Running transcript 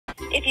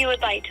If you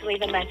would like to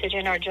leave a message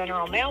in our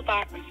general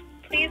mailbox,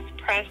 please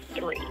press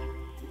 3.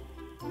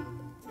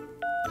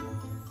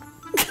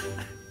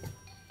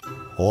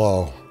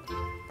 Hello,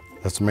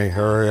 it's me,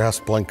 Harry S.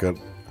 Plinkett.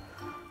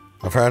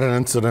 I've had an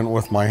incident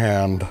with my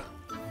hand.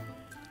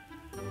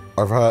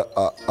 I've had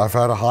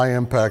a high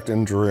impact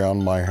injury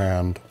on my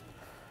hand.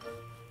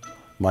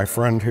 My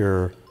friend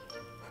here,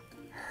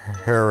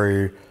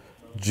 Harry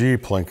G.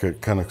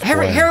 Plinkett, can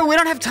explain. Harry, we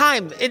don't have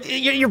time.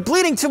 You're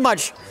bleeding too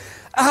much.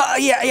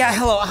 Yeah,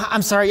 hello.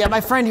 I'm sorry. Yeah,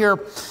 my friend here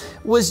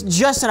was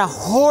just in a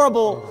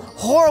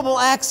horrible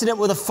accident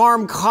with a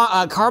farm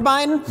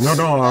carbine. No,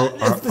 I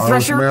was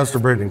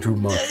masturbating too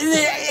much.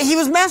 He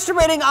was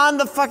masturbating on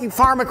the fucking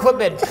farm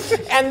equipment,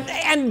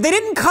 and they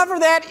didn't cover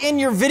that in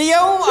your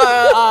video.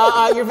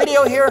 Your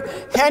video here,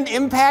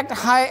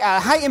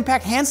 high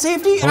impact hand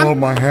safety. Oh,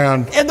 my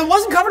hand. And it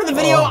wasn't covered in the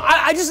video.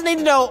 I just need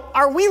to know: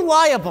 are we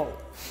liable?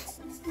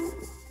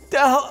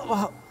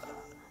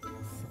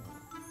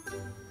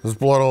 There's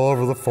blood all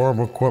over the farm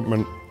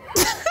equipment.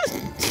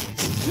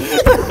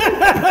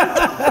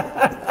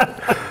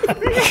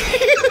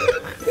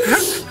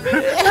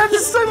 I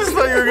just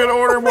thought you were gonna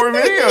order more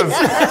videos.